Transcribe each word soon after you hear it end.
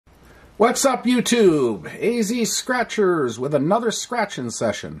What's up, YouTube? AZ Scratchers with another scratching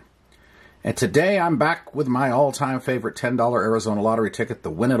session. And today I'm back with my all-time favorite $10 Arizona Lottery ticket,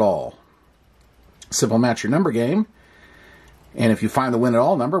 the Win It All. Simple match your number game. And if you find the Win It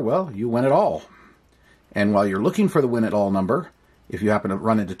All number, well, you win it all. And while you're looking for the Win It All number, if you happen to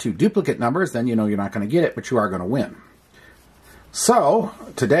run into two duplicate numbers, then you know you're not going to get it, but you are going to win. So,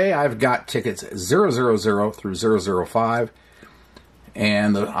 today I've got tickets 000 through 005.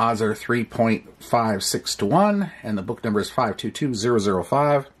 And the odds are 3.56 to 1, and the book number is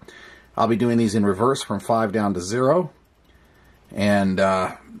 522005. I'll be doing these in reverse from 5 down to 0. And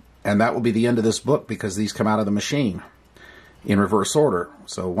that will be the end of this book because these come out of the machine in reverse order.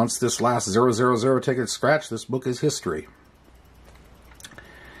 So once this last 000 ticket is scratched, this book is history.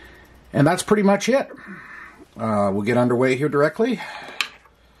 And that's pretty much it. We'll get underway here directly.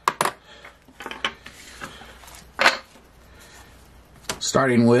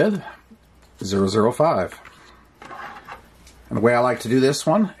 Starting with 005. And the way I like to do this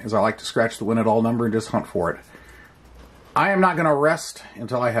one is I like to scratch the Win It All number and just hunt for it. I am not going to rest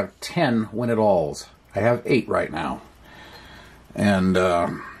until I have 10 Win It Alls. I have 8 right now. And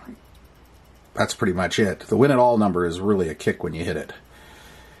that's pretty much it. The Win It All number is really a kick when you hit it.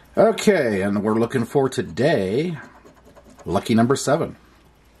 Okay, and we're looking for today, lucky number 7.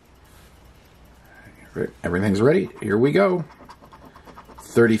 Everything's ready. Here we go.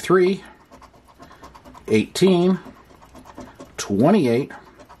 33, 18, 28,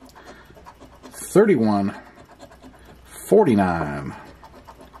 31, 49,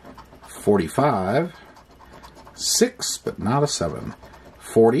 45, 6, but not a 7,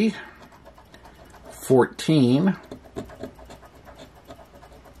 40, 14,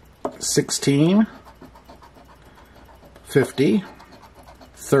 16, 50,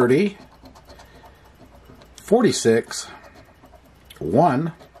 30, 46,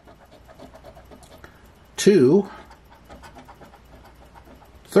 1, 2,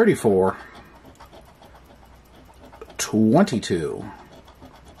 34, 22,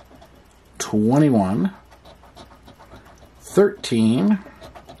 21, 13,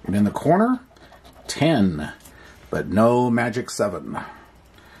 and in the corner, 10, but no magic 7.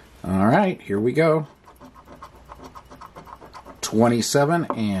 All right, here we go. 27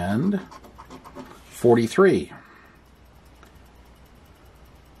 and 43.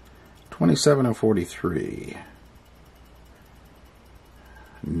 27 and 43.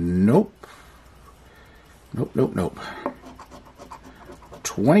 Nope. Nope, nope, nope.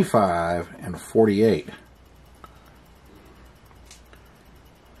 25 and 48.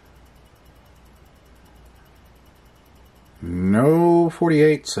 No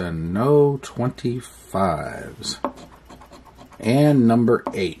 48s and no 25s. And number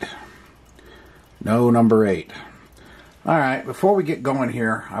 8. No number 8. Alright, before we get going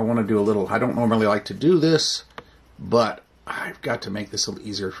here, I want to do a little, I don't normally like to do this, but I've got to make this a little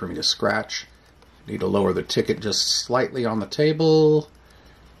easier for me to scratch. I need to lower the ticket just slightly on the table.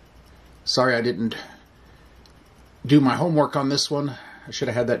 Sorry I didn't do my homework on this one. I should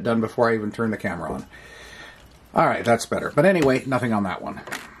have had that done before I even turned the camera on. Alright, that's better. But anyway, nothing on that one.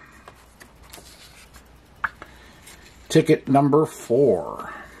 Ticket number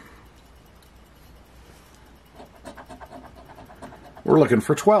 4. We're looking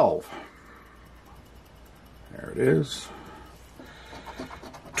for 12. There it is.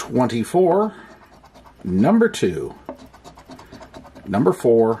 24. Number 2. Number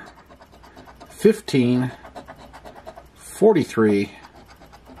 4. 15. 43.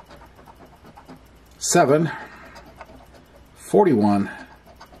 7. 41.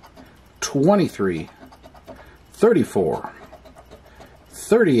 23. 34.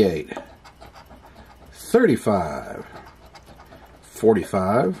 38. 35.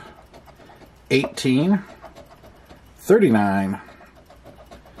 45, 18, 39,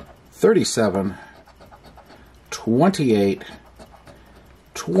 37, 28,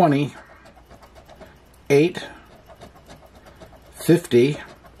 20, 8, 50,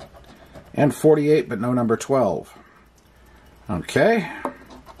 and 48, but no number 12. Okay.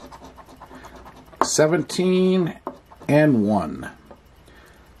 17 and 1.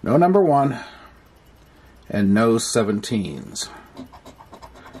 No number 1, and no 17s.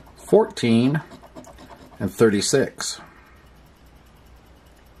 14 and 36.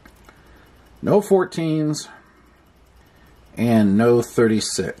 No 14s and no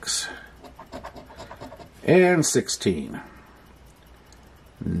 36. And 16.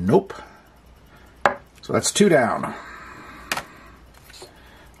 Nope. So that's 2 down.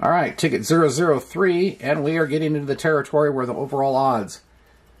 Alright, ticket 003, and we are getting into the territory where the overall odds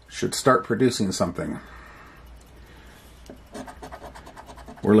should start producing something.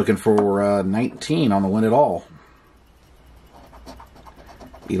 We're looking for 19 on the Win It All.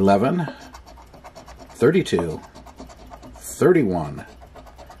 11, 32, 31,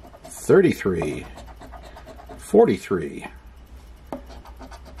 33, 43,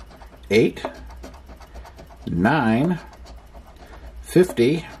 8, 9,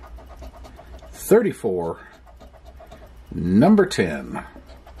 50, 34, number 10,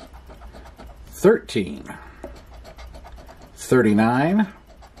 13, 39,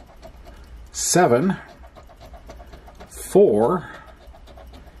 7, 4,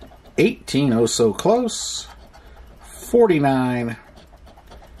 18, oh so close, 49,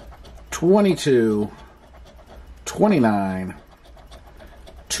 22, 29,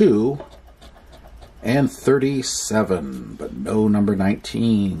 2, and 37, but no number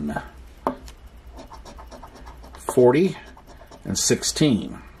 19. 40 and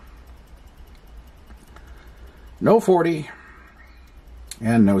 16. No 40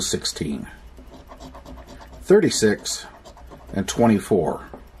 and no 16. 36 and 24.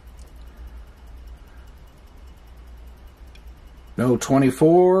 No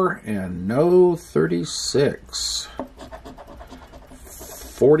 24 and no 36.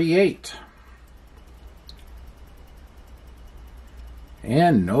 48.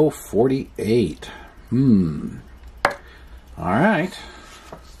 And no 48. All right.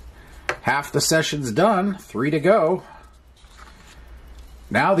 Half the session's done. 3 to go.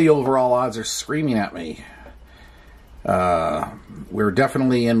 Now the overall odds are screaming at me. We're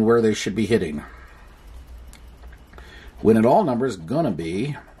definitely in where they should be hitting. Win It All number is going to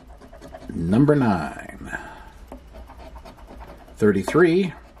be number 9.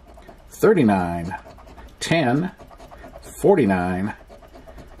 33, 39, 10, 49,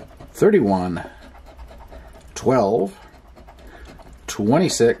 31, 12,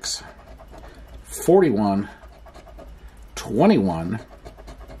 26, 41, 21,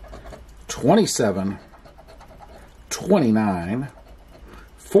 27, 29,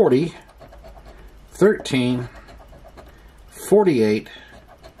 40, 13, 48,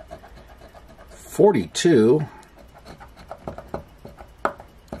 42,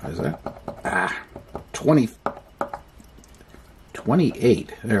 what is that? 20,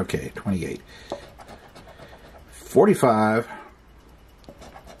 28, okay, 28, 45,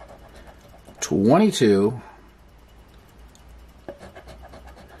 22,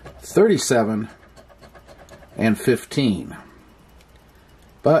 37, and 15,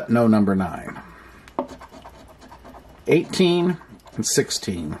 but no number 9. 18 and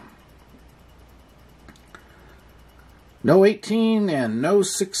 16. No 18 and no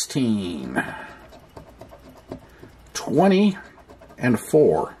 16. 20 and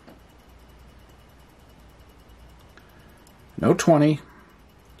 4. No 20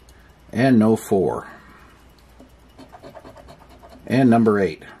 and no 4. And number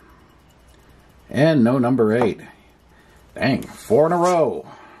 8. And no number 8. Dang, 4 in a row.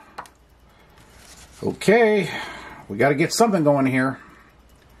 Okay, we got to get something going here.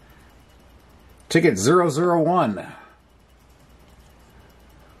 Ticket 001.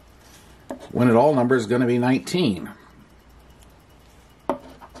 Win It All number is going to be 19.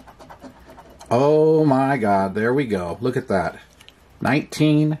 Oh my God, there we go. Look at that.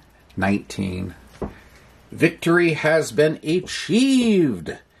 19, 19. Victory has been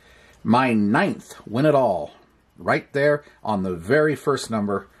achieved. My 9th Win It All. Right there on the very first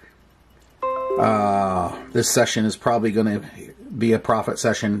number. This session is probably going to be a profit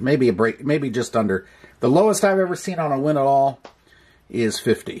session. Maybe a break, maybe just under. The lowest I've ever seen on a Win It All is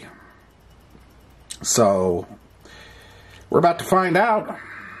 50. So, we're about to find out.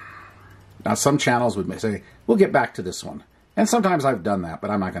 Now, some channels would say, we'll get back to this one. And sometimes I've done that, but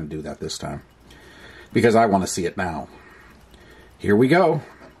I'm not going to do that this time. Because I want to see it now. Here we go.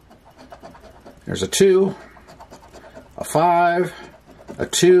 There's a 2, a 5, a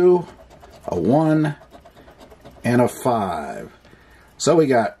 2, a 1, and a 5. So we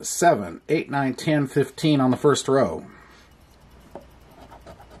got 7, 8, 9, 10, 15 on the first row.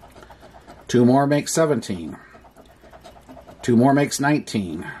 2 more makes 17. 2 more makes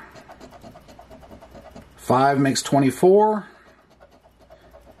 19. 5 makes 24.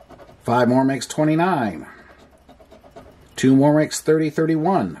 5 more makes 29. 2 more makes 30,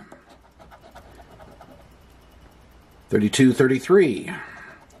 31. 32, 33.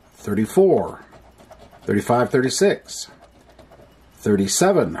 34. 35, 36.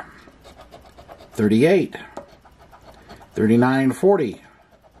 37. 38. 39, 40.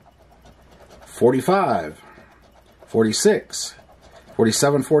 45. 46.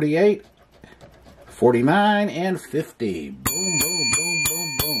 47, 48. 49, and 50. Boom, boom, boom,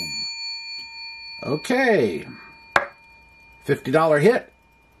 boom, boom. Okay. $50 hit.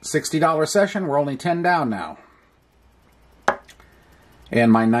 $60 session. We're only 10 down now.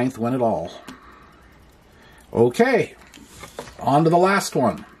 And my 9th win it all. Okay, on to the last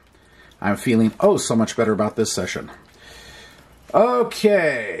one. I'm feeling oh so much better about this session.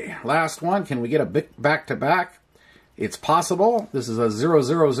 Okay, last one. Can we get a back-to-back? It's possible. This is a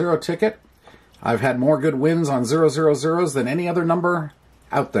 000 ticket. I've had more good wins on 000s than any other number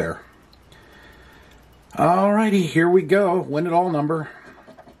out there. Alrighty, here we go. Win it all number.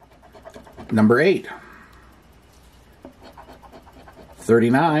 Number 8.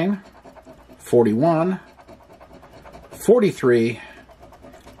 39, 41, 43,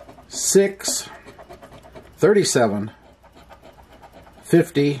 6, 37,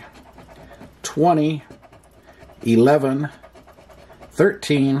 50, 20, 11,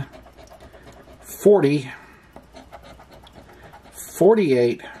 13, 40,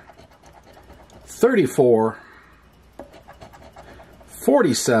 48, 34,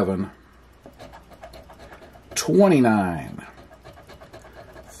 47, 29,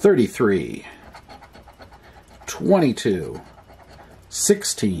 33, 22,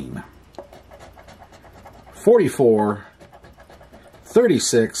 16, 44,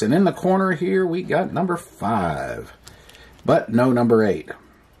 36, and in the corner here we got number 5, but no number 8.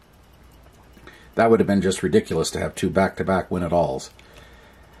 That would have been just ridiculous to have 2 back-to-back win-it-alls.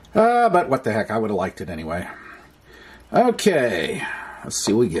 But what the heck, I would have liked it anyway. Okay, let's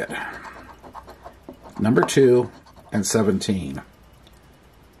see what we get. Number 2 and 17.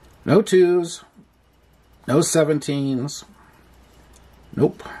 No 2s, no 17s,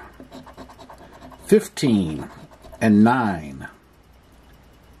 nope. 15 and 9.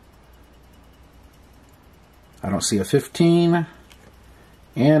 I don't see a 15,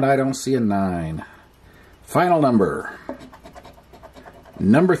 and I don't see a 9. Final number,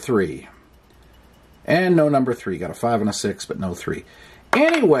 number 3. And no number 3. Got a 5 and a 6, but no 3.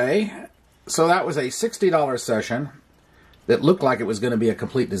 Anyway, so that was a $60 session that looked like it was going to be a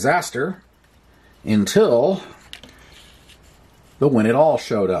complete disaster until the Win It All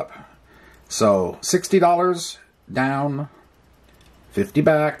showed up. So $60 down, 50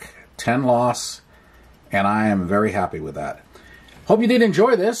 back, 10 loss, and I am very happy with that. Hope you did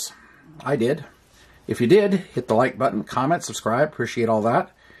enjoy this. I did. If you did, hit the like button, comment, subscribe. Appreciate all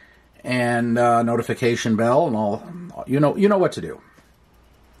that. And notification bell and all. You know what to do.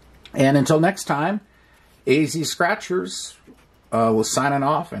 And until next time, AZ Scratchers was signing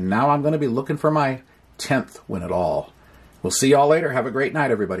off, and now I'm going to be looking for my 10th Win It All. We'll see y'all later. Have a great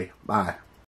night, everybody. Bye.